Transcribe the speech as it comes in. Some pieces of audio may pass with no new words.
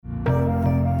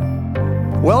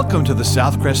Welcome to the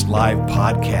Southcrest Live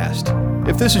podcast.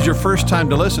 If this is your first time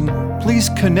to listen, please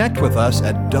connect with us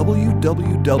at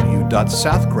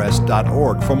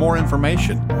www.southcrest.org for more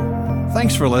information.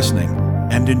 Thanks for listening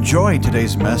and enjoy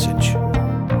today's message.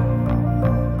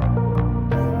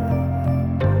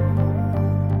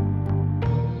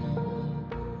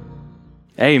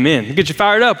 Amen. It'll get you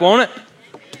fired up, won't it?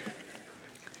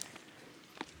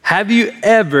 Have you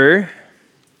ever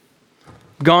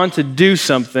gone to do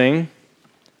something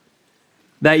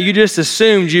that you just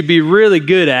assumed you'd be really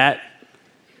good at,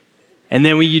 and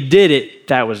then when you did it,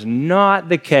 that was not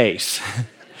the case?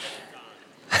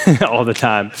 All the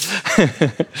time.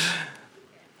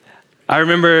 I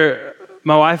remember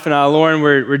my wife and I, Lauren,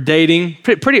 were dating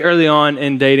pretty early on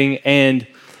in dating, and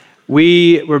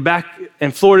we were back in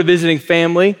Florida visiting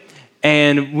family,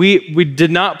 and we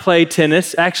did not play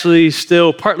tennis. Actually,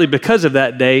 still partly because of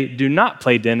that day, do not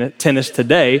play tennis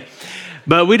today.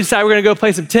 But we decided we're going to go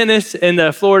play some tennis in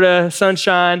the Florida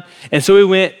sunshine. And so we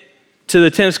went to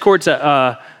the tennis courts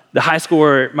at the high school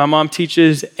where my mom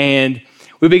teaches, and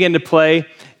we began to play.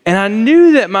 And I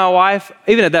knew that my wife,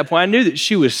 even at that point, I knew that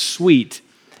she was sweet,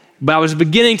 but I was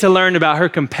beginning to learn about her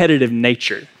competitive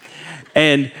nature.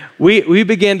 And we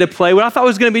began to play what I thought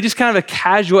was going to be just kind of a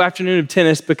casual afternoon of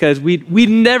tennis because we'd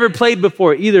never played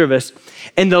before, either of us.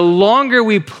 And the longer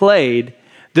we played,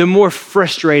 the more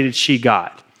frustrated she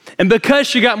got. And because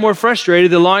she got more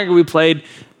frustrated, the longer we played,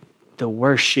 the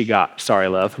worse she got. Sorry,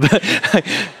 love.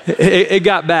 it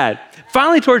got bad.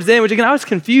 Finally, towards the end, which again, I was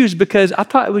confused because I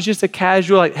thought it was just a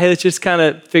casual, like, hey, let's just kind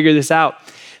of figure this out.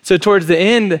 So towards the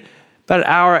end, about an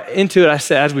hour into it, I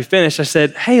said, as we finished, I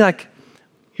said, hey, like,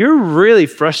 you're really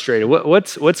frustrated.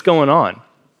 What's going on?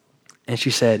 And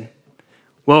she said,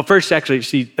 well, first, actually,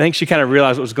 I think she kind of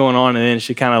realized what was going on, and then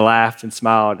she kind of laughed and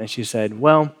smiled, and she said,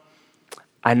 well,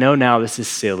 I know now this is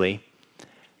silly,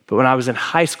 but when I was in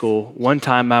high school, one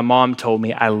time my mom told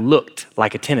me I looked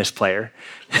like a tennis player.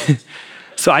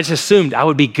 So I just assumed I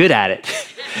would be good at it,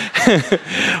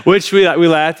 which we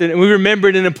laughed, and we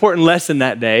remembered an important lesson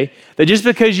that day, that just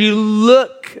because you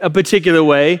look a particular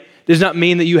way does not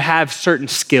mean that you have certain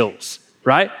skills,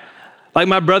 right? Like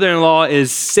my brother-in-law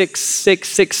is 6'6",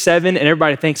 6'7", and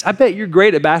everybody thinks, I bet you're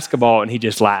great at basketball, and he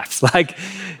just laughs. Like,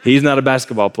 he's not a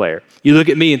basketball player. You look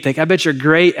at me and think, I bet you're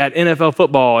great at NFL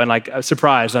football, and like,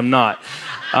 surprise, I'm not.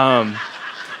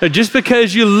 Just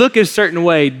because you look a certain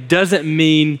way doesn't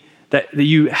mean that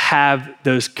you have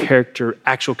those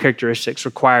actual characteristics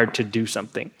required to do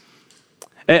something.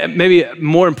 Maybe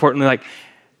more importantly, like,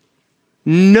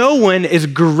 no one is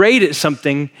great at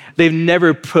something they've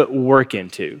never put work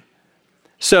into.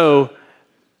 So,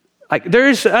 like,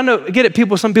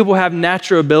 some people have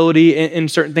natural ability in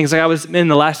certain things. Like I was in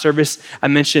the last service, I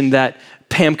mentioned that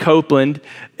Pam Copeland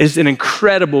is an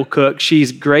incredible cook.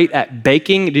 She's great at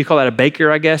baking. Do you call that a baker,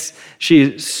 I guess?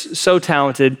 She's so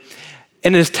talented.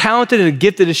 And as talented and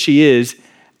gifted as she is,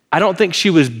 I don't think she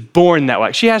was born that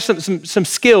way. She has some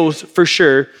skills for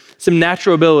sure, some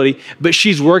natural ability, but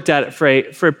she's worked at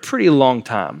it for a pretty long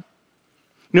time.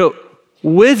 You know,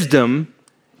 wisdom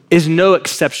is no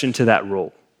exception to that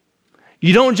rule.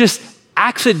 You don't just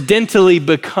accidentally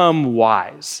become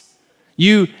wise.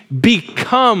 You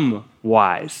become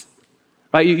wise,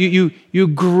 right? You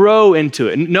grow into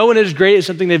it. No one is great at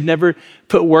something they've never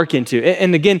put work into.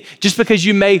 And again, just because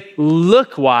you may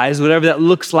look wise, whatever that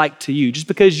looks like to you, just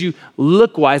because you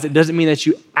look wise, it doesn't mean that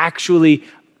you actually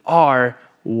are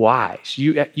wise.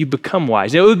 You become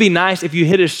wise. It would be nice if you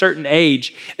hit a certain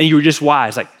age and you were just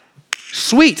wise, like,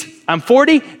 sweet, I'm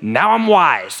 40, now I'm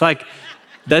wise. Like,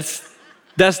 that's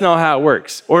not how it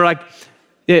works. Or like,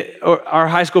 our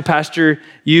high school pastor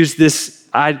used this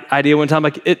idea one time,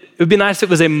 like, it would be nice if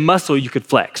it was a muscle you could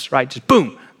flex, right? Just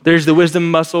boom, there's the wisdom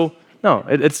muscle. No,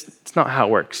 it's not how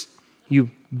it works.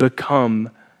 You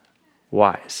become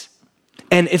wise.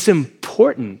 And it's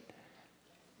important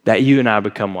that you and I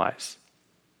become wise.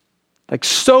 Like,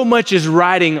 so much is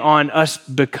riding on us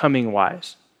becoming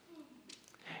wise.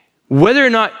 Whether or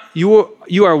not you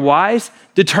are wise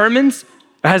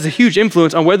has a huge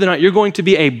influence on whether or not you're going to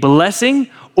be a blessing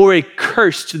or a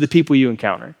curse to the people you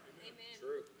encounter.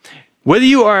 Amen. Whether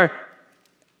you are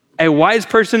a wise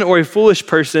person or a foolish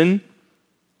person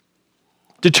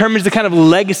determines the kind of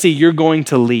legacy you're going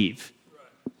to leave.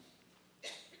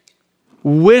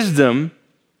 Wisdom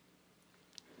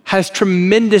has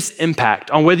tremendous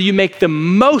impact on whether you make the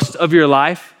most of your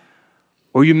life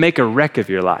or you make a wreck of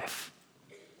your life.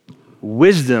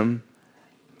 Wisdom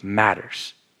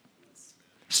matters.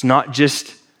 It's not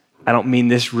just, I don't mean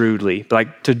this rudely, but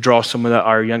like to draw some of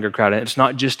our younger crowd in, it's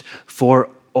not just for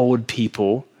old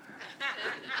people.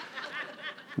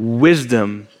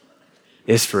 Wisdom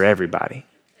is for everybody.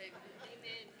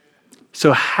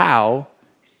 So how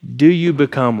do you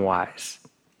become wise?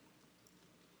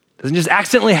 It doesn't just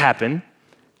accidentally happen.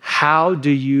 How do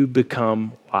you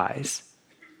become wise?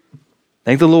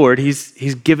 Thank the Lord,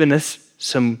 he's given us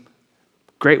some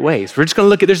great ways. We're just going to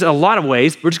look at, there's a lot of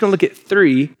ways. We're just going to look at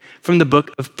 3 from the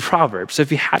book of Proverbs. So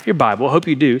if you have your Bible, I hope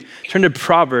you do, turn to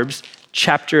Proverbs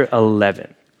chapter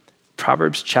 11.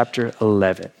 Proverbs chapter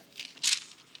 11.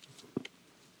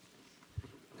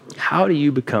 How do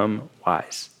you become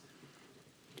wise?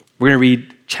 We're going to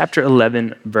read chapter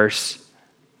 11, verse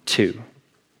 2.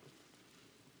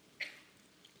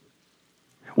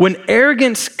 When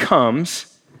arrogance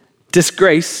comes,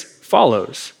 disgrace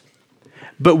follows.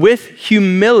 But with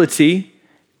humility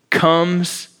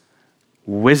comes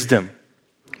wisdom.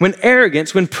 When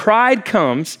pride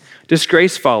comes,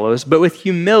 disgrace follows. But with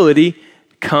humility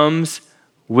comes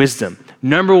wisdom.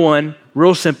 Number 1,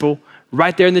 real simple,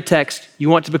 right there in the text. You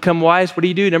want to become wise? What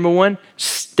do? Number 1,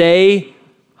 stay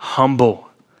humble.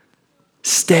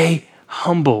 Stay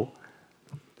humble.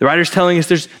 The writer's telling us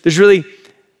there's really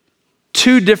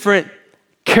 2 different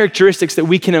characteristics that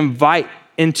we can invite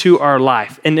into our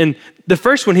life. And the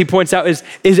first one he points out is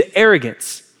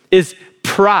arrogance, is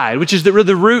pride, which is the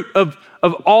root of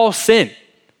all sin.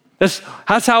 That's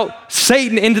how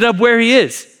Satan ended up where he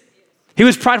is. He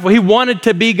was prideful. He wanted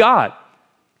to be God.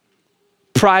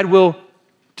 Pride will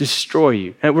destroy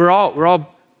you. And we're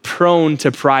all prone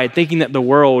to pride, thinking that the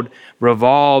world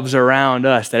revolves around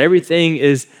us, that everything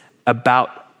is about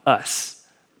us,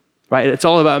 right? It's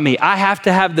all about me. I have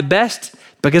to have the best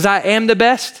because I am the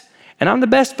best, and I'm the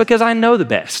best because I know the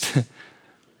best.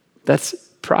 That's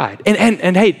pride.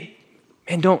 And hey,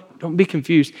 and don't be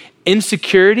confused.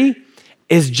 Insecurity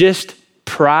is just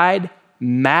pride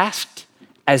masked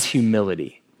as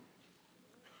humility,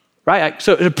 right?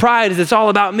 So pride is it's all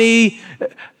about me.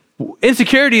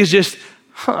 Insecurity is just,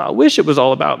 I wish it was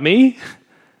all about me.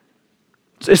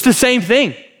 It's the same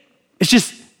thing. It's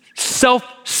just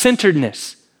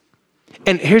self-centeredness.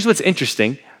 And here's what's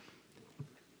interesting.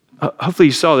 Hopefully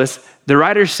you saw this. The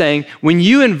writer's saying, when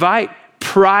you invite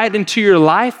pride into your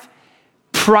life,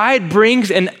 pride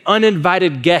brings an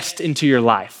uninvited guest into your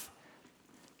life.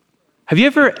 Have you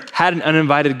ever had an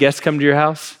uninvited guest come to your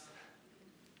house?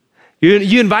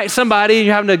 You invite somebody, and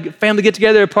you're having a family get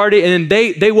together, a party, and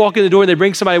then they walk in the door and they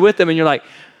bring somebody with them, and you're like,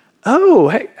 oh,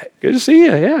 hey, good to see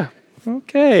you. Yeah,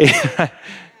 okay.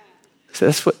 So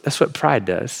that's what pride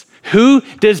does. Who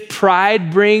does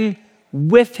pride bring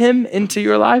with him into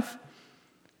your life?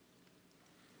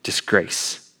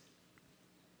 Disgrace.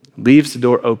 Leaves the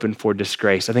door open for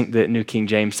disgrace. I think the New King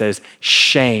James says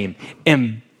shame,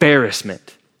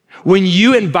 embarrassment. When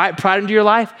you invite pride into your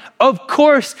life, of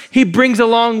course, he brings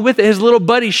along with it his little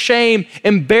buddy shame,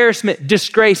 embarrassment,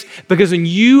 disgrace. Because when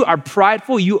you are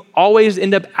prideful, you always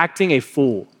end up acting a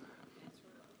fool.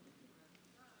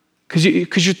 Because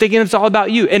you're thinking it's all about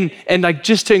you. And like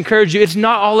just to encourage you, it's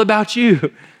not all about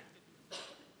you.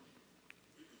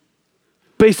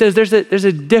 But he says there's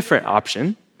a different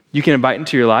option you can invite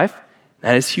into your life.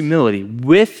 That is humility.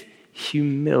 With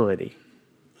humility.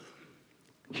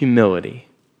 Humility.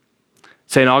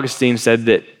 St. Augustine said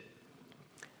that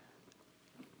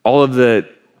all of the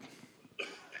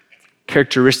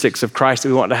characteristics of Christ that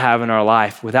we want to have in our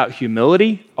life, without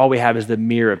humility, all we have is the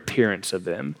mere appearance of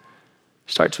them.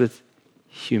 It starts with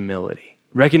humility.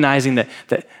 Recognizing that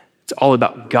it's all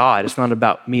about God. It's not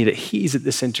about me, that he's at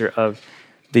the center of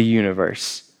the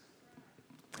universe.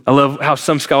 I love how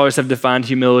some scholars have defined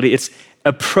humility. It's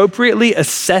appropriately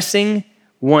assessing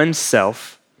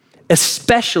oneself,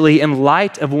 especially in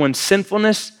light of one's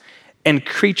sinfulness and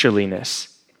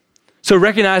creatureliness. So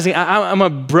recognizing I'm a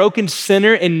broken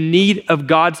sinner in need of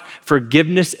God's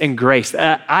forgiveness and grace.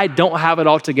 I don't have it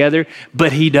all together,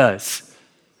 but he does.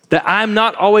 That I'm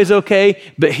not always okay,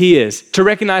 but he is. To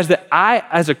recognize that I,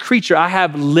 as a creature, I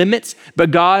have limits,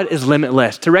 but God is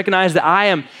limitless. To recognize that I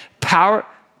am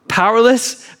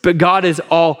powerless, but God is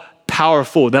all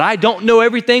powerful. That I don't know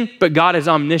everything, but God is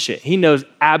omniscient. He knows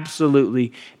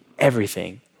absolutely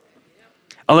everything.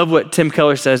 I love what Tim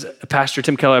Keller says, Pastor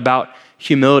Tim Keller, about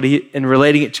humility and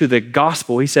relating it to the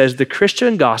gospel. He says, the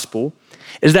Christian gospel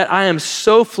is that I am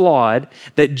so flawed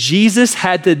that Jesus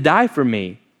had to die for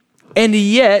me. And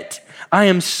yet I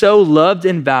am so loved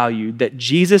and valued that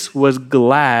Jesus was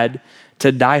glad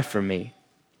to die for me.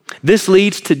 This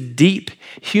leads to deep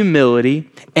humility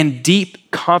and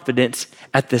deep confidence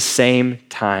at the same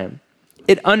time.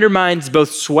 It undermines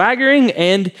both swaggering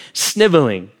and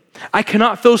sniveling. I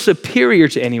cannot feel superior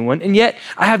to anyone, and yet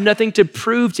I have nothing to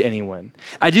prove to anyone.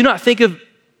 I do not think of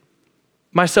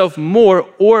myself more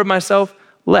or myself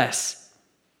less.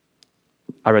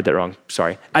 I read that wrong,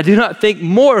 sorry. I do not think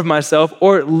more of myself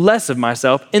or less of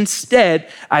myself. Instead,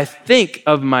 I think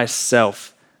of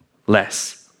myself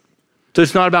less. So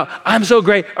it's not about, I'm so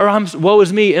great, or woe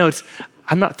is me.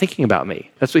 I'm not thinking about me.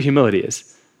 That's what humility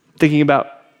is. Thinking about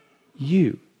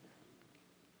you.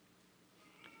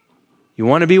 You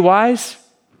want to be wise?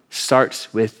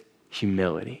 Starts with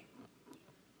humility.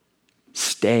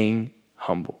 Staying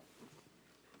humble.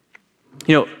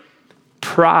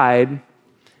 Pride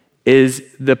is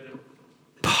the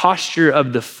posture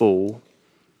of the fool,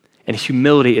 and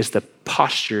humility is the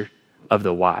posture of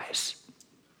the wise.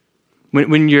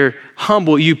 When you're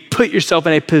humble, you put yourself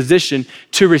in a position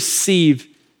to receive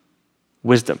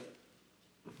wisdom.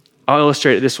 I'll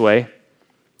illustrate it this way.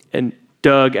 And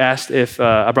Doug asked if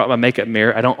I brought my makeup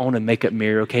mirror. I don't own a makeup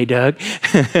mirror, okay, Doug?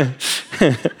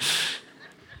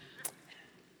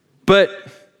 But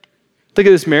look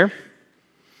at this mirror.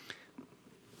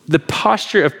 The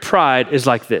posture of pride is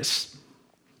like this.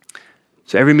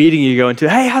 So every meeting you go into,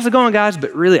 hey, how's it going, guys?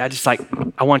 But really, I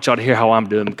want y'all to hear how I'm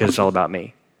doing because it's all about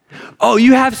me. Oh,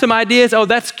 you have some ideas? Oh,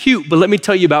 that's cute, but let me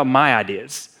tell you about my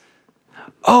ideas.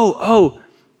 Oh,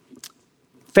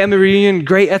 family reunion,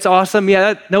 great, that's awesome.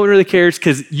 Yeah, no one really cares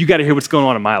because you got to hear what's going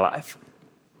on in my life.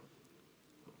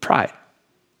 Pride.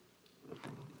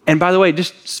 And by the way,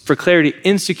 just for clarity,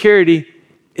 insecurity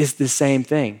is the same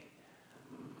thing.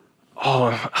 Oh,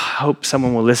 I hope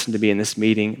someone will listen to me in this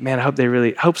meeting. Man,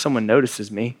 I hope someone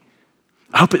notices me.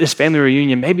 I hope at this family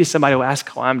reunion, maybe somebody will ask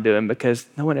how I'm doing because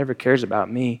no one ever cares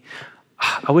about me.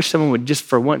 I wish someone would just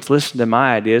for once listen to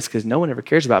my ideas because no one ever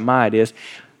cares about my ideas.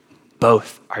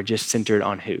 Both are just centered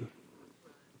on who?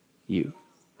 You,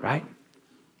 right?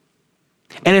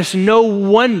 And it's no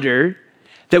wonder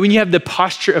that when you have the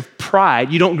posture of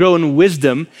pride, you don't grow in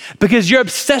wisdom because you're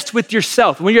obsessed with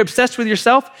yourself. When you're obsessed with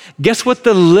yourself, guess what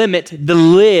the limit, the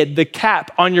lid, the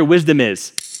cap on your wisdom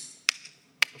is?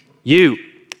 You.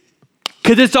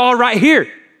 Because it's all right here.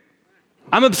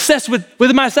 I'm obsessed with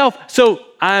myself, so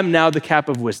I'm now the cap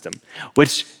of wisdom,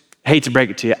 which, I hate to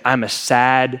break it to you, I'm a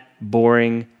sad,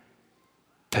 boring,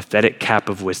 pathetic cap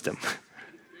of wisdom.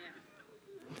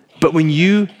 But when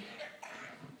you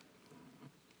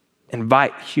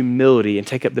invite humility and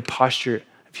take up the posture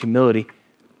of humility,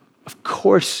 of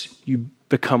course you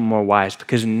become more wise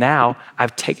because now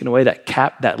I've taken away that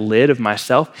cap, that lid of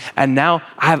myself, and now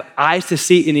I have eyes to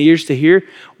see and ears to hear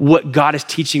what God is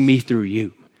teaching me through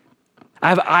you. I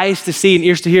have eyes to see and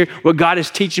ears to hear what God is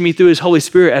teaching me through his Holy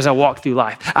Spirit as I walk through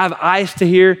life. I have eyes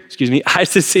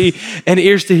to see and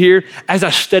ears to hear as I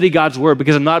study God's word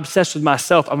because I'm not obsessed with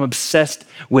myself, I'm obsessed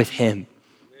with him.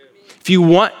 If you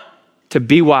want to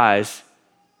be wise,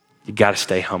 you got to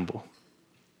stay humble.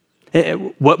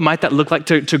 And what might that look like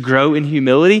to grow in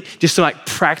humility? Just some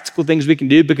practical things we can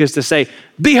do because to say,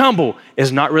 be humble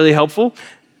is not really helpful.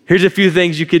 Here's a few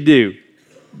things you could do.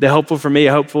 They're helpful for me.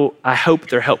 I hope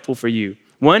they're helpful for you.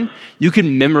 One, you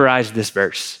can memorize this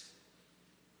verse.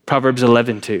 Proverbs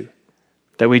 11:2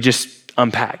 that we just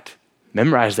unpacked.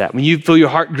 Memorize that. When you feel your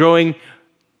heart growing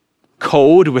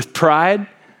cold with pride,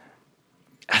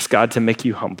 ask God to make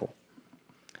you humble.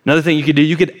 Another thing you could do,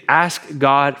 you could ask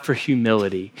God for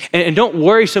humility. And don't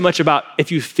worry so much about if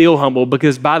you feel humble,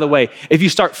 because by the way, if you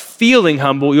start feeling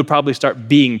humble, you'll probably start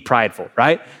being prideful,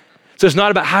 right? So it's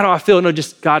not about how do I feel? No,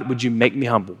 just God, would you make me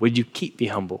humble? Would you keep me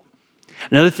humble?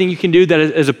 Another thing you can do that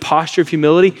is a posture of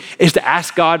humility is to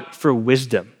ask God for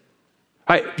wisdom.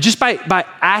 Right? Just by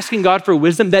asking God for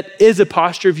wisdom, that is a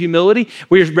posture of humility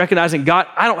where you're recognizing, God,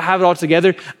 I don't have it all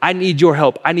together. I need your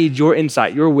help. I need your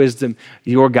insight, your wisdom,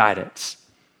 your guidance.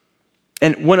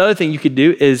 And one other thing you could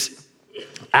do is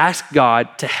ask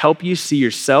God to help you see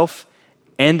yourself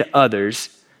and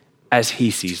others as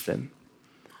he sees them.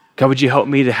 God, would you help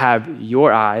me to have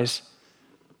your eyes,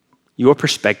 your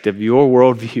perspective, your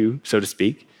worldview, so to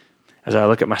speak, as I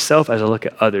look at myself, as I look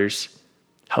at others,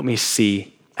 help me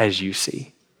see as you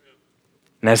see.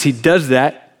 And as he does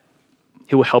that,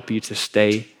 he will help you to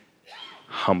stay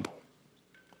humble.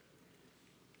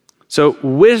 So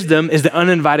wisdom is the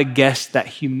uninvited guest that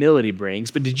humility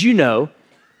brings. But did you know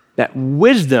that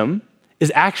wisdom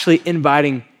is actually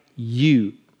inviting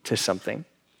you to something?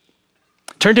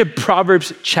 Turn to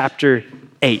Proverbs chapter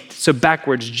 8. So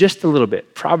backwards just a little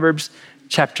bit. Proverbs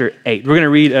chapter 8. We're going to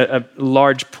read a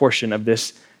large portion of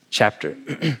this chapter.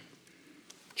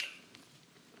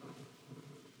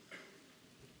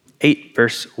 8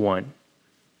 verse 1.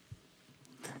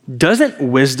 Doesn't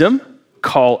wisdom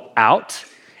call out?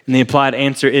 And the implied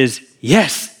answer is,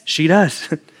 yes, she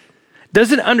does.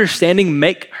 Doesn't understanding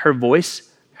make her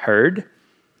voice heard?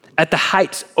 At the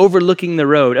heights overlooking the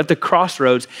road, at the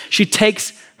crossroads, she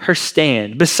takes her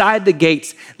stand beside the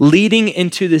gates leading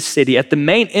into the city. At the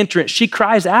main entrance, she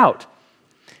cries out,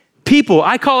 "People,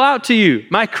 I call out to you.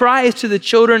 My cry is to the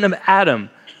children of Adam.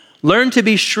 Learn to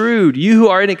be shrewd, you who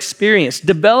are inexperienced.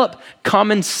 Develop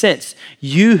common sense,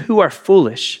 you who are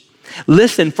foolish.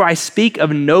 Listen, for I speak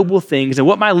of noble things, and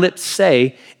what my lips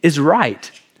say is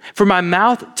right. For my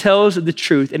mouth tells the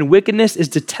truth, and wickedness is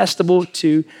detestable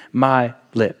to my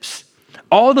lips.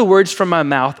 All the words from my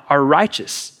mouth are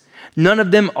righteous. None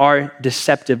of them are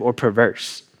deceptive or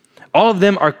perverse. All of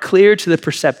them are clear to the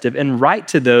perceptive and right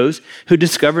to those who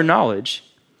discover knowledge.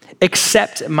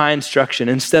 Accept my instruction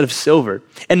instead of silver,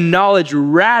 and knowledge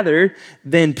rather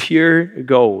than pure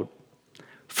gold.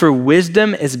 For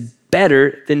wisdom is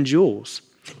better than jewels,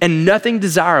 and nothing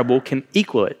desirable can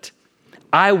equal it.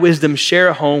 I, wisdom, share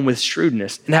a home with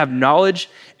shrewdness and have knowledge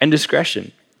and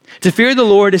discretion. To fear the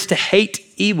Lord is to hate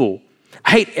evil.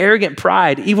 I hate arrogant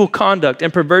pride, evil conduct,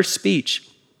 and perverse speech.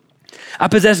 I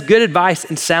possess good advice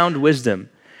and sound wisdom.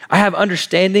 I have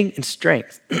understanding and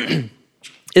strength. It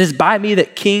is by me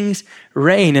that kings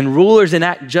reign and rulers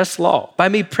enact just law. By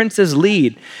me princes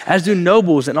lead, as do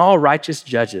nobles and all righteous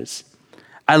judges.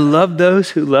 I love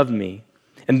those who love me,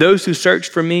 and those who search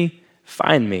for me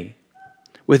find me.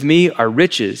 With me are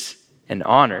riches and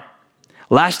honor,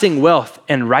 lasting wealth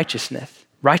and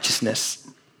righteousness.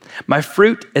 My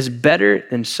fruit is better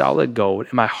than solid gold,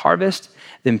 and my harvest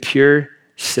than pure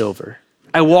silver.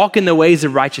 I walk in the ways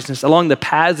of righteousness along the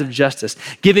paths of justice,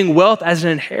 giving wealth as an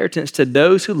inheritance to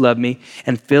those who love me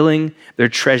and filling their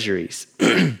treasuries.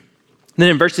 Then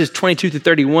in verses 22 to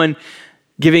 31,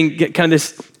 giving kind of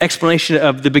this explanation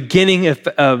of the beginning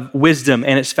of wisdom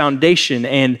and its foundation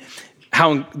and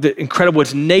how incredible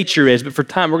its nature is. But for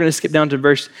time, we're going to skip down to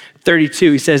verse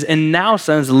 32. He says, "And now,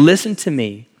 sons, listen to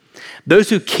me. Those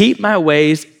who keep my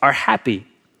ways are happy.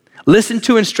 Listen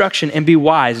to instruction and be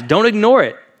wise. Don't ignore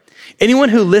it. Anyone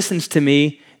who listens to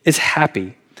me is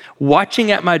happy, watching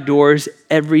at my doors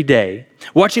every day,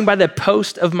 watching by the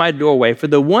post of my doorway. For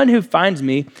the one who finds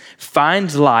me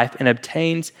finds life and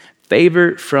obtains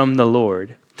favor from the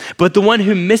Lord. But the one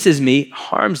who misses me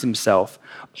harms himself.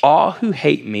 All who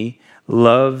hate me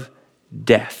love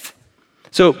death."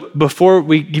 So before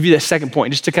we give you the second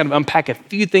point, just to kind of unpack a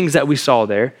few things that we saw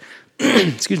there,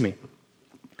 excuse me.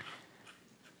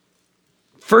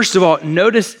 First of all,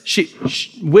 notice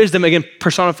wisdom, again,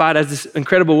 personified as this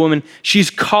incredible woman, she's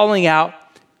calling out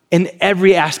in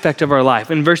every aspect of our life.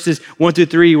 In verses 1 through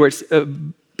 3, where it's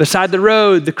beside the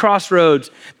road, the crossroads,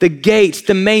 the gates,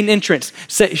 the main entrance,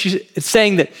 she's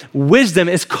saying that wisdom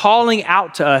is calling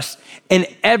out to us in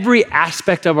every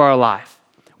aspect of our life.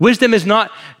 Wisdom is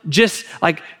not just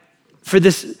like for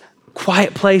this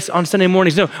quiet place on Sunday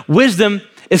mornings. No, wisdom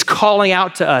is calling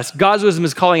out to us. God's wisdom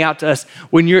is calling out to us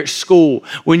when you're at school,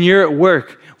 when you're at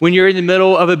work, when you're in the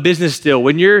middle of a business deal,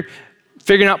 when you're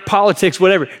figuring out politics,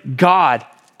 whatever. God,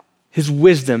 his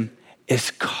wisdom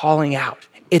is calling out.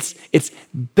 It's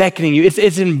beckoning you.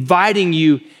 It's inviting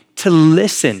you to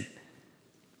listen.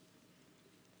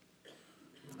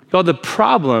 God, the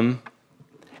problem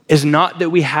is not that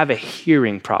we have a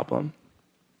hearing problem.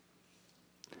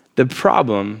 The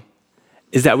problem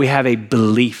is that we have a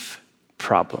belief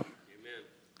problem.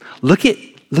 Amen.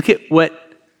 Look at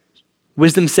what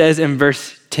wisdom says in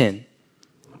verse 10.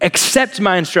 Accept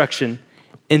my instruction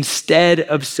instead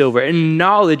of silver, and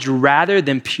knowledge rather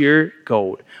than pure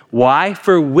gold. Why?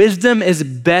 For wisdom is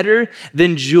better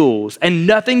than jewels, and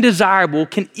nothing desirable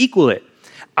can equal it.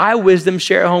 I, wisdom,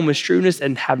 share a home with shrewdness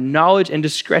and have knowledge and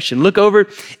discretion. Look over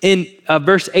in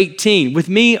verse 18. With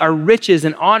me are riches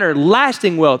and honor,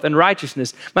 lasting wealth and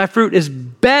righteousness. My fruit is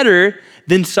better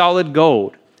than solid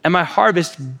gold, and my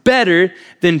harvest better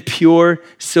than pure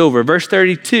silver. Verse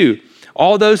 32,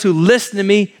 all those who listen to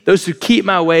me, those who keep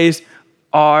my ways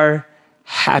are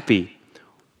happy.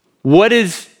 What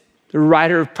is the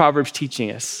writer of Proverbs teaching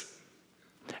us?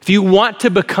 If you want to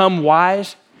become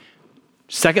wise,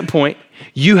 second point,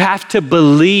 you have to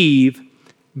believe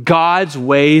God's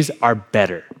ways are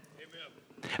better.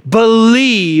 Amen.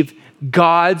 Believe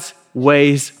God's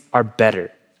ways are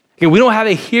better. Okay, we don't have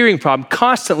a hearing problem.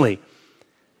 Constantly,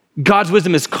 God's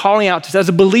wisdom is calling out to us as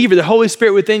a believer, the Holy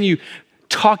Spirit within you,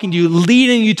 talking to you,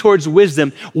 leading you towards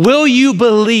wisdom. Will you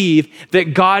believe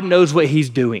that God knows what he's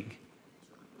doing?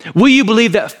 Will you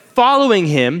believe that following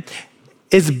him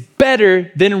is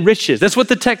better than riches? That's what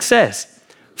the text says.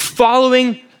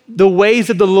 Following the ways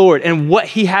of the Lord and what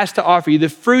he has to offer you, the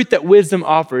fruit that wisdom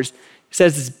offers,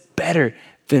 says is better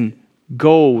than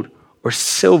gold or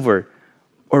silver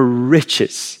or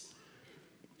riches.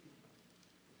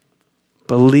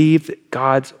 Believe that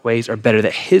God's ways are better,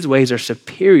 that his ways are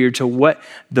superior to what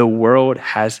the world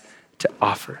has to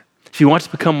offer. If he wants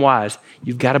to become wise,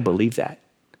 you've got to believe that.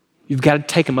 You've got to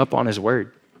take him up on his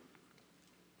word.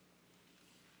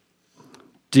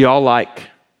 Do y'all like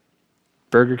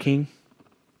Burger King?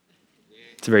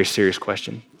 It's a very serious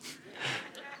question.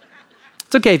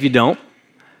 It's okay if you don't,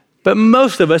 but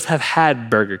most of us have had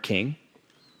Burger King.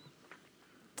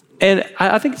 And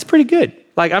I think it's pretty good.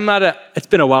 Like it's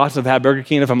been a while since I've had Burger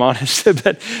King, if I'm honest,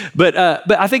 but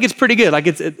I think it's pretty good. Like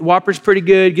Whopper's pretty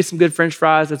good, get some good French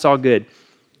fries, it's all good.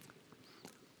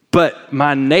 But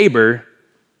my neighbor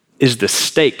is the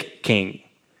steak king.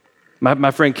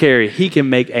 My friend Carrie, he can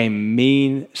make a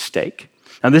mean steak.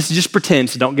 Now this is just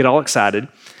pretend, so don't get all excited,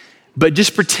 but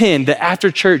just pretend that after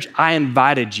church, I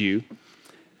invited you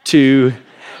to,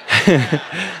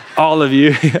 all of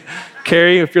you,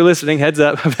 Carrie, if you're listening, heads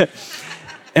up,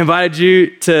 invited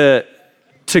you to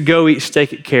go eat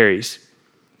steak at Carrie's.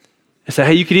 I said,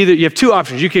 hey, you have two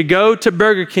options. You could go to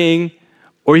Burger King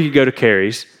or you could go to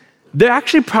Carrie's. There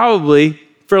actually probably,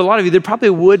 for a lot of you, there probably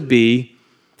would be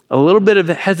a little bit of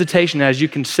hesitation as you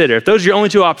consider, if those are your only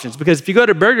two options, because if you go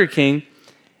to Burger King,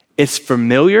 it's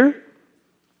familiar.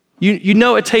 You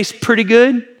know it tastes pretty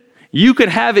good. You can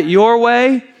have it your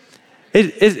way.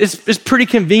 It's pretty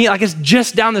convenient. Like it's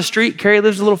just down the street. Carrie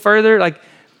lives a little further.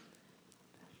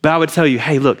 But I would tell you,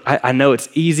 hey, look, I know it's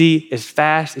easy, it's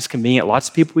fast, it's convenient. Lots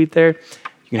of people eat there.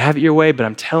 You can have it your way, but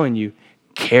I'm telling you,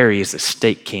 Carrie is the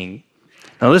steak king.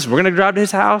 Now listen, we're gonna drive to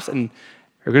his house and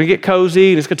we're gonna get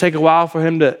cozy, and it's gonna take a while for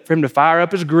him to fire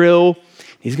up his grill.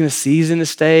 He's gonna season the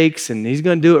steaks and he's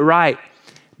gonna do it right.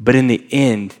 But in the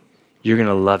end, you're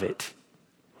gonna love it.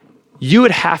 You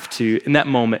would have to, in that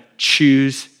moment,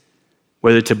 choose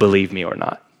whether to believe me or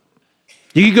not.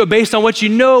 You could go based on what you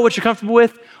know, what you're comfortable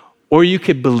with, or you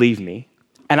could believe me.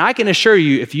 And I can assure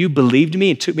you, if you believed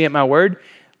me and took me at my word,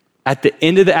 at the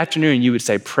end of the afternoon, you would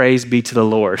say, praise be to the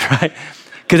Lord, right?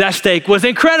 Because that steak was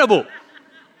incredible.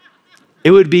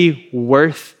 It would be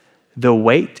worth the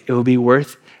wait. It would be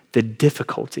worth the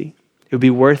difficulty. It would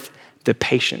be worth the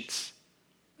patience.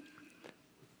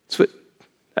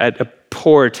 A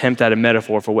poor attempt at a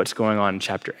metaphor for what's going on in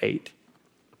chapter 8.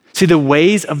 See, the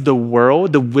ways of the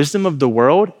world, the wisdom of the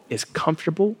world is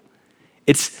comfortable.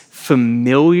 It's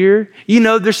familiar. You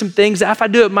know, there's some things that if I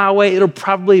do it my way, it'll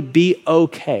probably be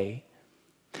okay.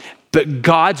 But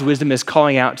God's wisdom is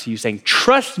calling out to you saying,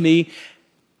 trust me.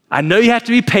 I know you have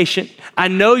to be patient. I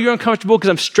know you're uncomfortable because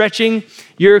I'm stretching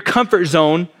your comfort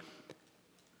zone,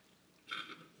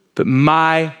 but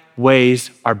my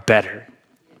ways are better.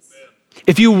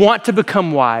 If you want to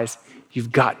become wise,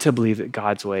 you've got to believe that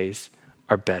God's ways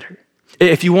are better.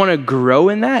 If you want to grow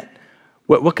in that,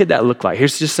 what could that look like?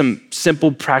 Here's just some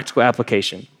simple practical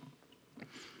application.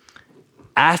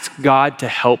 Ask God to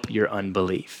help your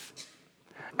unbelief.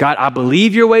 God, I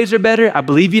believe your ways are better. I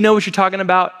believe you know what you're talking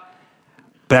about,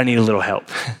 but I need a little help.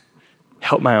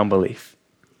 Help my unbelief.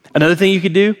 Another thing you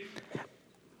could do,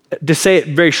 to say it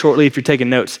very shortly if you're taking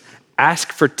notes,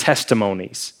 ask for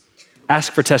testimonies.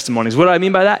 Ask for testimonies. What do I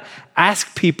mean by that?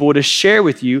 Ask people to share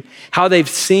with you how they've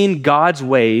seen God's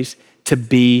ways to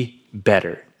be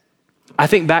better. I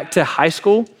think back to high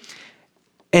school,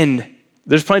 and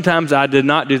there's plenty of times I did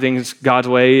not do things God's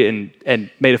way and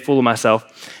made a fool of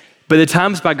myself. But the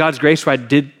times by God's grace where I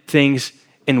did things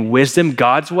in wisdom,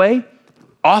 God's way,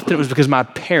 often it was because my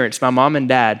parents, my mom and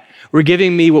dad, were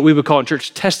giving me what we would call in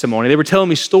church testimony. They were telling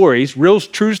me stories, real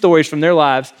true stories from their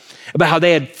lives about how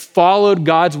they had followed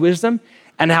God's wisdom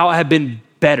and how it had been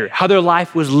better, how their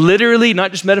life was literally,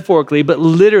 not just metaphorically, but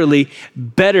literally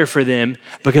better for them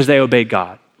because they obeyed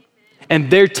God. And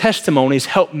their testimonies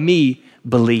helped me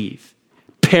believe.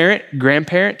 Parent,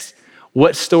 grandparents,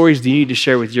 what stories do you need to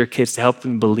share with your kids to help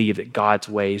them believe that God's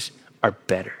ways are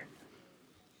better?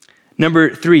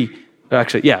 Number three,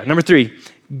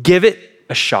 give it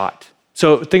a shot.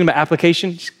 So thinking about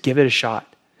application, just give it a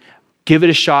shot. Give it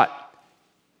a shot.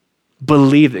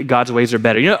 Believe that God's ways are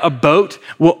better. You know, a boat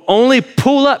will only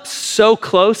pull up so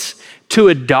close to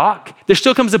a dock. There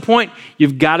still comes a point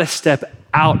you've got to step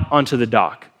out onto the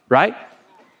dock, right?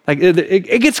 Like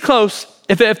it gets close.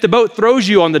 If the boat throws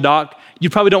you on the dock, you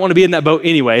probably don't want to be in that boat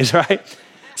anyways, right?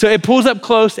 So it pulls up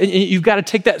close and you've got to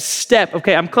take that step.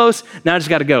 Okay, I'm close, now I just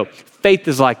got to go. Faith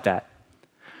is like that.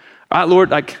 All right,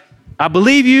 Lord, I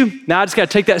believe you. Now I just got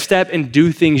to take that step and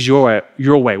do things your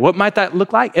way. What might that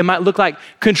look like? It might look like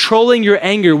controlling your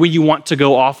anger when you want to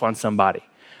go off on somebody.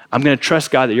 I'm going to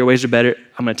trust God that your ways are better.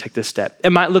 I'm going to take this step.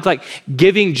 It might look like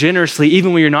giving generously,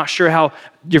 even when you're not sure how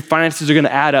your finances are going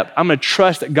to add up. I'm going to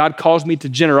trust that God calls me to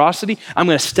generosity. I'm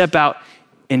going to step out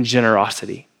in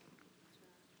generosity.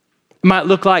 It might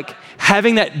look like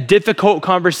having that difficult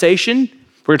conversation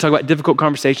We're going to talk about difficult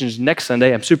conversations next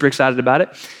Sunday. I'm super excited about it.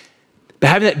 But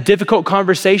having that difficult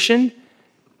conversation,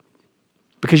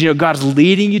 because God's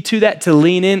leading you to that, to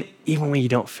lean in, even when you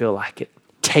don't feel like it,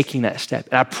 taking that step.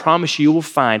 And I promise you will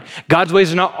find God's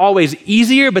ways are not always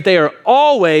easier, but they are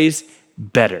always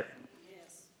better.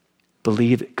 Yes.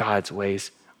 Believe that God's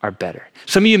ways are better.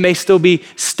 Some of you may still be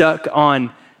stuck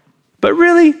on, but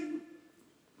really,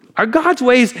 are God's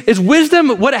ways, is wisdom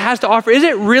what it has to offer? Is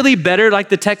it really better, like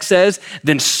the text says,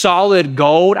 than solid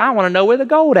gold? I want to know where the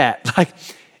gold at. Like,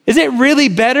 is it really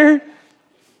better?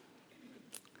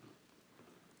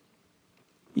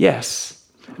 Yes,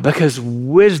 because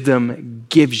wisdom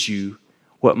gives you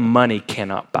what money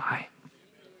cannot buy.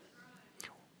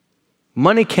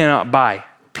 Money cannot buy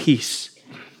peace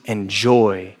and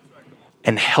joy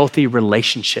and healthy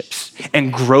relationships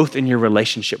and growth in your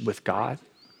relationship with God.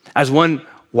 As one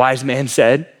wise man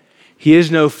said, he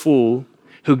is no fool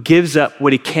who gives up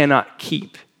what he cannot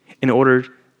keep in order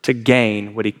to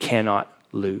gain what he cannot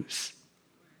lose.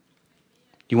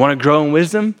 You want to grow in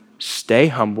wisdom? Stay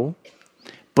humble.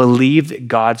 Believe that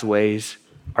God's ways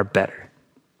are better.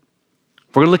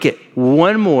 We're going to look at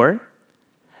one more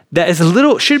that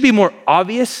is should be more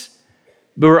obvious,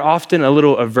 but we're often a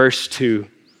little averse to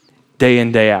day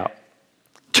in, day out.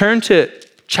 Turn to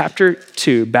chapter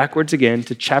 2, backwards again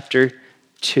to chapter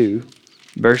 2,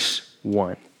 verse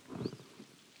 1.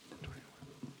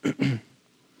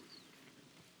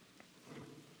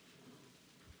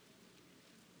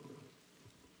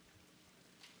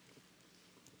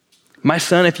 My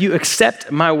son, if you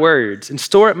accept my words and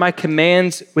store up my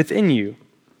commands within you,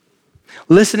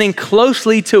 listening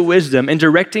closely to wisdom and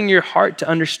directing your heart to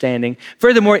understanding.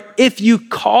 Furthermore, if you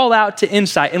call out to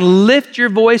insight and lift your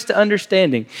voice to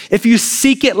understanding, if you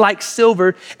seek it like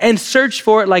silver and search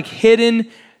for it like hidden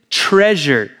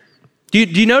treasure. Do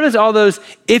you notice all those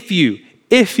if you?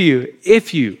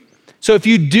 So if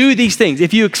you do these things,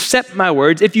 if you accept my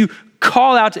words, if you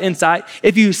call out to insight,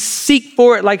 if you seek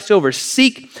for it like silver,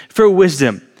 seek for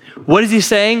wisdom. What is he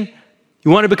saying?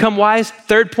 You want to become wise?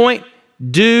 Third point,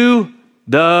 do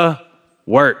the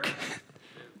work.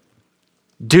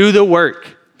 Do the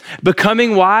work.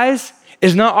 Becoming wise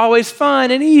is not always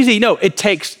fun and easy. No, it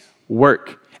takes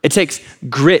work. It takes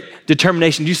grit,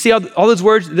 determination. Do you see all those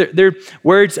words? They're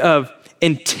words of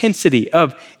intensity,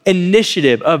 of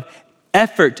initiative, of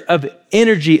effort, of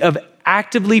energy, of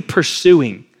actively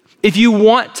pursuing. If you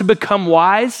want to become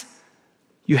wise,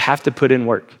 you have to put in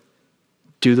work.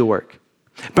 Do the work.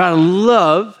 But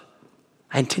I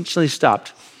intentionally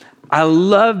stopped. I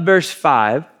love verse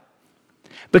 5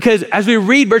 because as we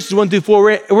read verses 1 through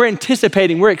 4, we're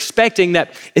anticipating, we're expecting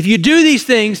that if you do these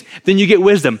things, then you get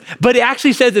wisdom. But it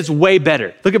actually says it's way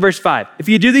better. Look at verse 5. If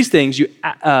you do these things, you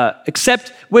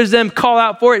accept wisdom, call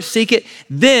out for it, seek it,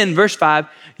 then verse 5,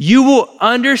 you will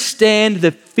understand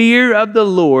the fear of the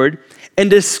Lord and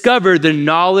discover the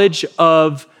knowledge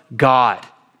of God.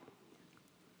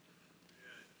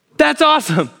 That's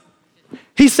awesome.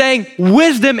 He's saying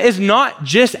wisdom is not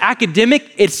just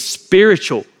academic, it's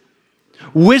spiritual.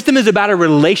 Wisdom is about a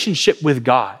relationship with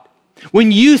God.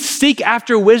 When you seek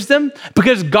after wisdom,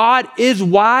 because God is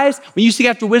wise, when you seek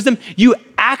after wisdom,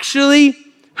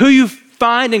 who you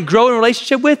find and grow in a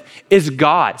relationship with is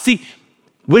God. See,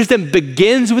 wisdom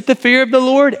begins with the fear of the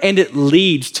Lord and it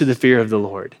leads to the fear of the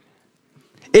Lord.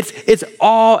 It's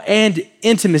all and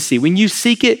intimacy. When you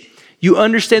seek it, you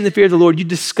understand the fear of the Lord. You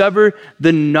discover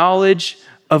the knowledge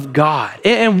of God.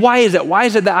 And why is it? Why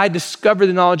is it that I discover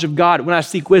the knowledge of God when I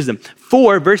seek wisdom?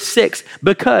 4, verse 6,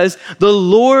 because the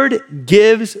Lord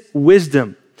gives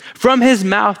wisdom. From his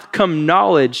mouth come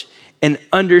knowledge and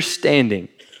understanding.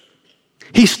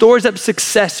 He stores up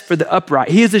success for the upright.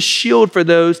 He is a shield for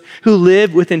those who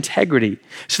live with integrity,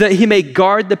 so that he may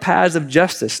guard the paths of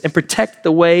justice and protect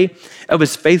the way of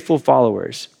his faithful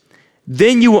followers.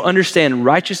 Then you will understand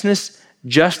righteousness,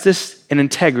 justice, and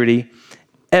integrity,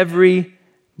 every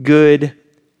good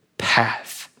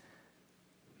path.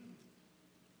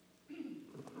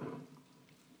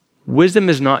 Wisdom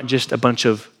is not just a bunch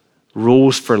of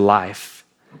rules for life.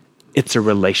 It's a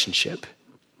relationship.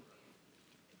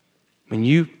 When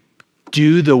you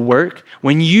do the work,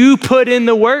 when you put in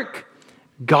the work,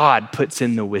 God puts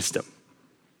in the wisdom.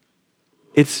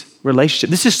 It's relationship.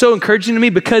 This is so encouraging to me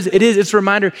because it's a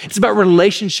reminder, it's about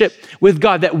relationship with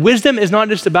God. That wisdom is not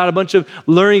just about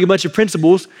learning a bunch of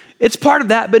principles. It's part of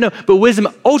that, but wisdom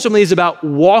ultimately is about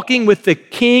walking with the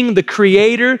King, the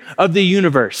creator of the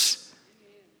universe.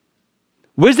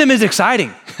 Wisdom is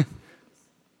exciting.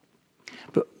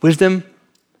 But wisdom,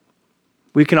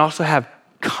 we can also have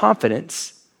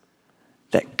confidence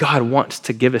that God wants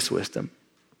to give us wisdom.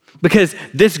 Because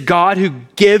this God who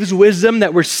gives wisdom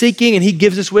that we're seeking and he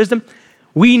gives us wisdom,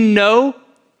 we know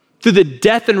through the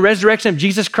death and resurrection of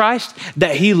Jesus Christ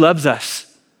that he loves us.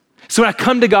 So when I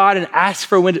come to God and ask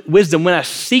for wisdom, when I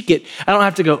seek it, I don't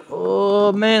have to go,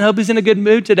 oh man, hope he's in a good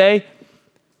mood today.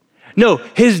 No,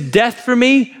 his death for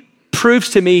me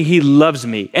proves to me he loves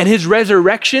me. And his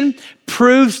resurrection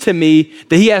proves to me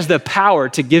that he has the power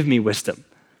to give me wisdom.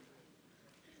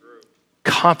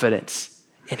 Confidence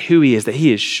in who he is, that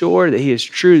he is sure, that he is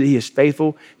true, that he is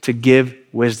faithful to give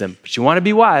wisdom. But you want to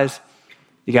be wise,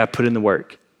 you got to put in the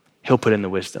work. He'll put in the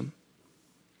wisdom.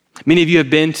 Many of you have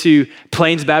been to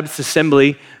Plains Baptist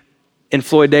Assembly in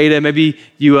Floydada. Maybe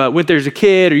you went there as a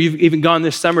kid, or you've even gone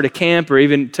this summer to camp, or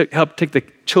even helped take the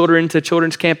children to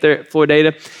children's camp there at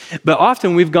Floydada. But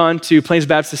often we've gone to Plains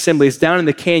Baptist Assembly. It's down in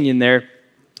the canyon there.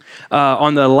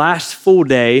 On the last full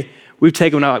day, we've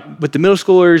taken them out with the middle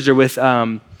schoolers or with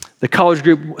the college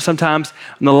group sometimes.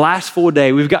 On the last full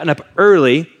day, we've gotten up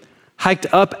early, hiked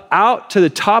up out to the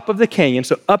top of the canyon,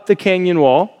 so up the canyon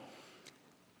wall,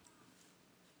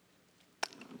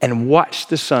 and watch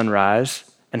the sunrise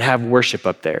and have worship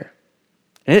up there.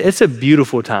 And it's a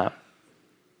beautiful time.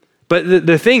 But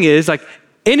the thing is, like,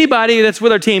 anybody that's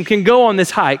with our team can go on this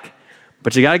hike,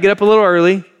 but you got to get up a little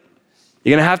early.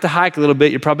 You're going to have to hike a little bit.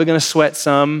 You're probably going to sweat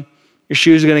some. Your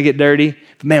shoes are going to get dirty.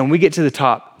 But man, when we get to the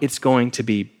top, it's going to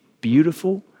be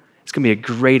beautiful. It's going to be a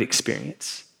great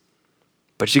experience.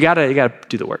 But you got to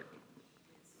do the work.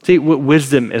 See,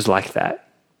 wisdom is like that.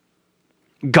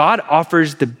 God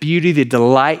offers the beauty, the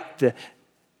delight,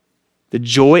 the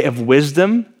joy of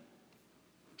wisdom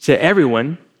to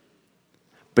everyone,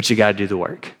 but you got to do the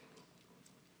work.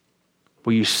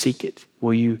 Will you seek it?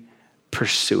 Will you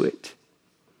pursue it?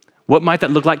 What might that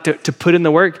look like to put in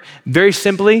the work? Very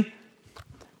simply,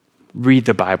 read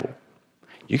the Bible.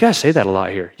 You guys say that a lot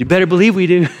here. You better believe we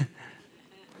do.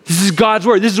 This is God's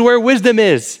word. This is where wisdom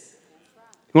is.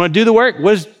 You want to do the work?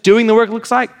 What does doing the work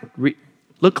look like?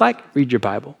 Read your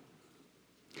Bible.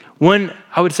 One,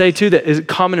 I would say too, that is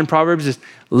common in Proverbs is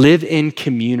live in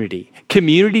community.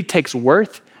 Community takes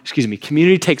work,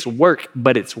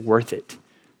 but it's worth it.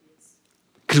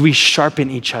 Because we sharpen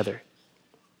each other.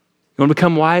 You want to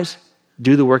become wise?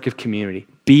 Do the work of community.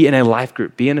 Be in a life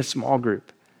group. Be in a small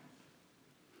group.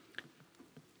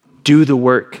 Do the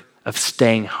work of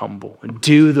staying humble.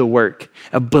 Do the work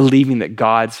of believing that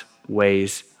God's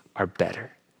ways are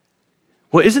better.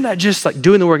 Well, isn't that just like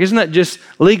doing the work? Isn't that just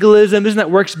legalism? Isn't that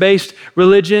works-based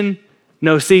religion?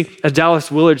 No, see, as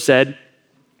Dallas Willard said,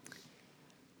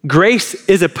 grace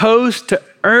is opposed to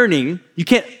earning. You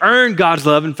can't earn God's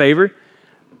love and favor,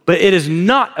 but it is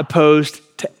not opposed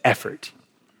to effort.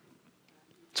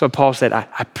 So Paul said,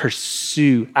 I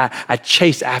pursue, I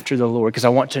chase after the Lord because I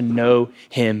want to know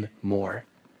him more.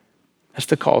 That's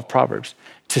the call of Proverbs,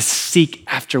 to seek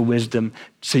after wisdom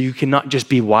so you can not just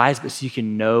be wise, but so you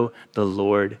can know the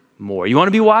Lord more. You want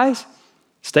to be wise?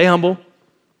 Stay humble.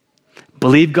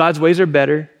 Believe God's ways are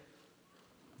better.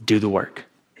 Do the work.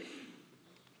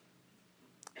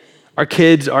 Our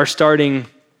kids are starting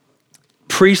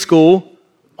preschool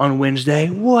on Wednesday.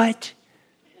 What?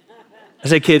 I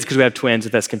say kids because we have twins,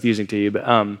 if that's confusing to you,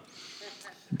 but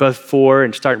both 4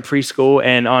 and starting preschool.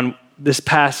 And on this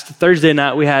past Thursday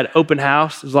night, we had open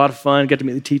house. It was a lot of fun. Got to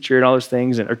meet the teacher and all those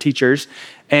things, or teachers.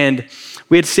 And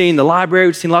we had seen the library.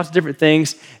 We'd seen lots of different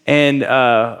things. And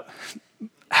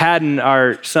Haddon,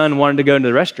 our son, wanted to go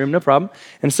into the restroom, no problem.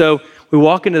 And so we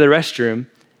walk into the restroom,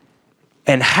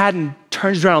 and Haddon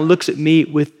turns around and looks at me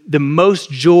with the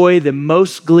most joy, the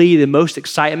most glee, the most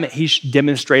excitement he's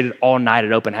demonstrated all night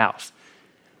at open house.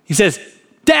 He says,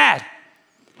 "Dad,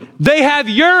 they have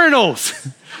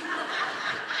urinals."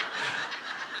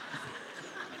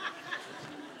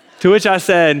 To which I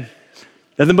said,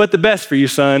 "Nothing but the best for you,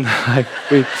 son." Like,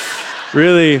 we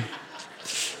really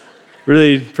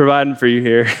providing for you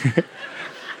here.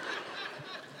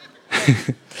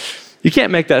 You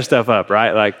can't make that stuff up,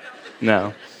 right? Like,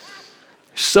 no.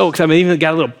 So excited. I mean, even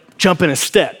got a little jump in a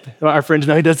step. Our friends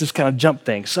know he does this kind of jump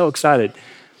thing. So excited.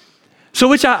 So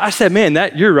which I said, "Man,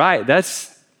 you're right.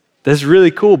 That's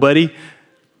really cool, buddy.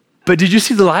 But did you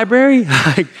see the library?"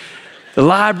 Like, the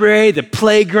library, the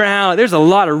playground, there's a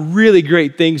lot of really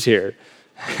great things here.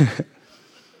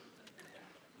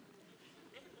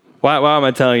 Why am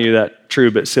I telling you that true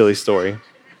but silly story?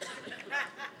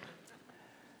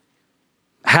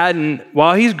 Haddon,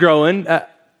 while he's growing,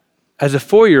 as a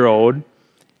 4-year-old,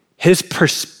 his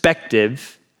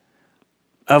perspective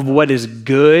of what is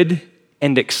good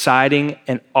and exciting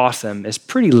and awesome is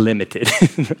pretty limited.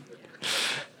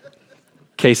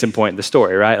 Case in point, the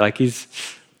story, right? Like, he's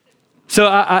So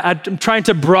I'm trying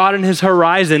to broaden his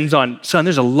horizons on, son,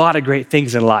 there's a lot of great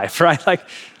things in life, right? Like a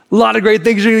lot of great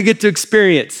things you're gonna get to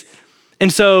experience. And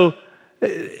so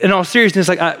in all seriousness,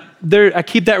 like I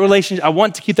keep that relationship, I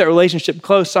want to keep that relationship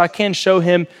close so I can show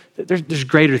him that there's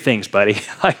greater things, buddy.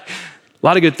 Like a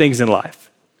lot of good things in life.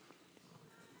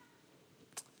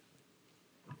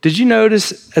 Did you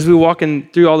notice as we were walking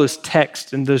through all those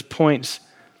texts and those points,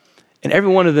 in every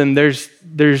one of them,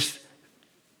 there's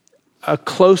a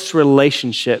close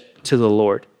relationship to the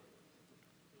Lord.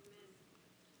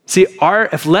 See,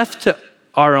 if left to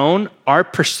our own, our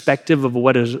perspective of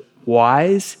what is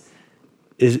wise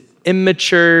is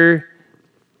immature,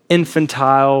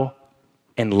 infantile,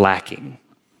 and lacking.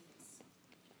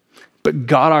 But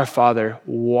God our Father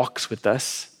walks with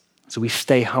us, so we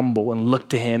stay humble and look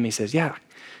to him. He says, yeah,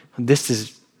 this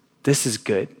is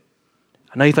good.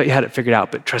 I know you thought you had it figured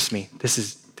out, but trust me, this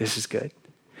is good.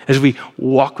 As we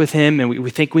walk with him and we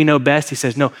think we know best, he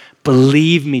says, no,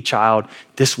 believe me, child,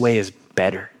 this way is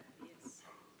better.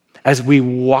 As we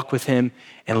walk with him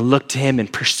and look to him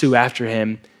and pursue after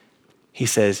him, he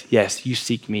says, yes, you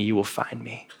seek me, you will find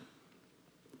me.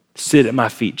 Sit at my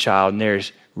feet, child, and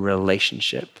there's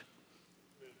relationship.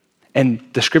 And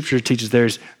the scripture teaches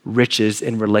there's riches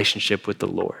in relationship with the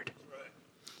Lord.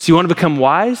 So you want to become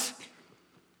wise?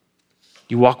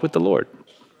 You walk with the Lord.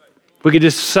 We could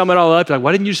just sum it all up. Like,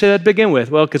 why didn't you say that to begin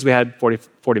with? Well, because we had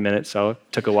 40 minutes, so it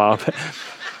took a while.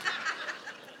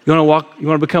 You want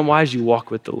to become wise, you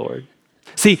walk with the Lord.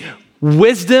 See,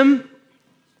 wisdom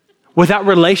without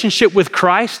relationship with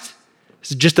Christ is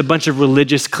just a bunch of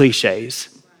religious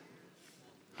cliches.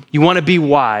 You want to be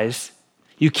wise,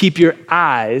 you keep your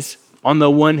eyes on the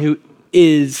one who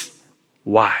is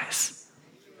wise.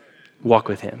 Walk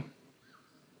with him.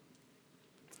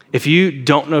 If you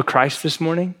don't know Christ this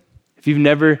morning, if you've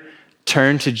never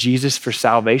turned to Jesus for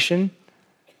salvation,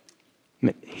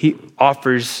 he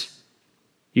offers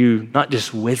you not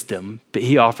just wisdom, but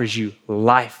he offers you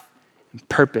life and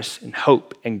purpose and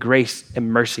hope and grace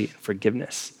and mercy and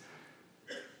forgiveness.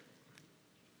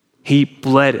 He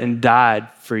bled and died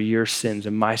for your sins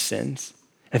and my sins.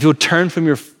 And if you'll turn from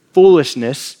your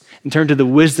foolishness and turn to the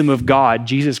wisdom of God,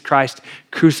 Jesus Christ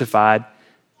crucified,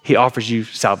 he offers you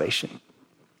salvation.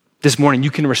 This morning, you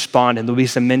can respond, and there'll be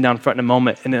some men down front in a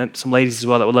moment, and then some ladies as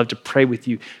well that would love to pray with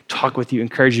you, talk with you,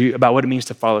 encourage you about what it means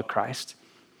to follow Christ.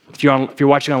 If you're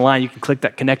watching online, you can click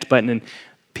that connect button, and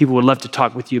people would love to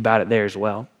talk with you about it there as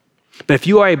well. But if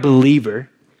you are a believer,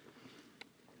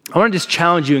 I want to just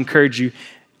challenge you, encourage you.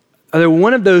 Are there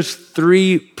one of those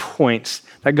 3 points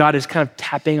that God is kind of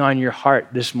tapping on your heart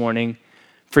this morning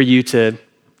for you to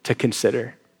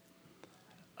consider?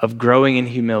 Of growing in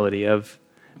humility, of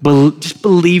just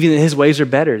believing that his ways are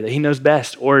better, that he knows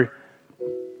best, or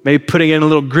maybe putting in a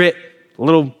little grit, a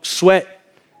little sweat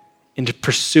into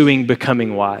pursuing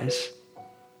becoming wise. I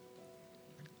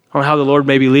don't know how the Lord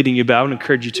may be leading you, but I would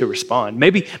encourage you to respond.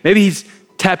 Maybe he's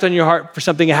tapped on your heart for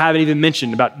something I haven't even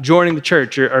mentioned about joining the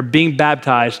church or being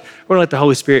baptized. We're gonna let the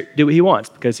Holy Spirit do what he wants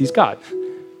because he's God.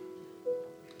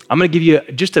 I'm gonna give you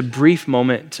just a brief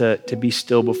moment to be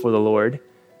still before the Lord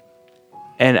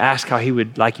and ask how he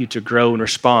would like you to grow and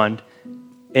respond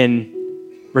in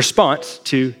response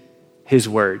to his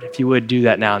word. If you would do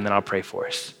that now, and then I'll pray for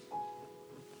us.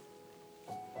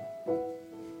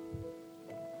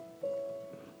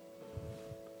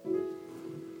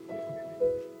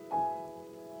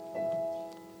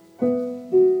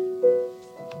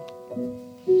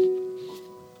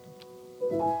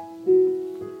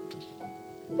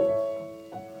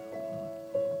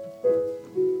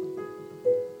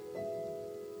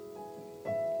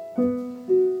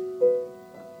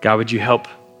 God, would you help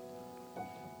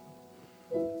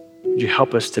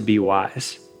us to be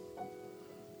wise,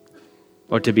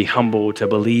 or to be humble, to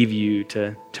believe you,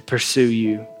 to pursue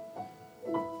you?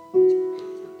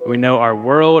 We know our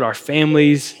world, our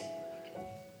families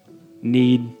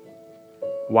need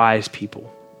wise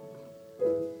people.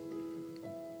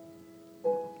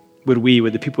 Would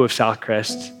the people of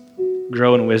Southcrest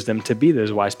grow in wisdom to be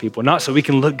those wise people, not so we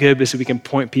can look good, but so we can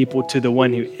point people to the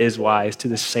one who is wise, to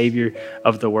the Savior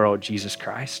of the world, Jesus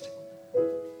Christ.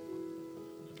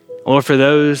 Or for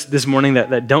those this morning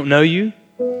that don't know you,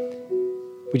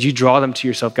 would you draw them to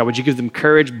yourself, God? Would you give them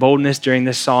courage, boldness during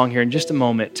this song here in just a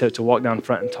moment to walk down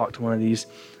front and talk to one of these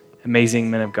amazing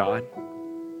men of God?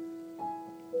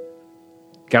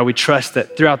 God, we trust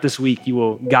that throughout this week, you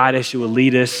will guide us, you will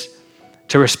lead us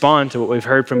to respond to what we've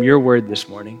heard from your word this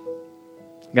morning.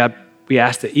 God, we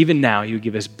ask that even now you would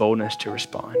give us boldness to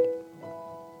respond. In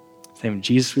the name of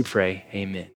Jesus we pray, amen.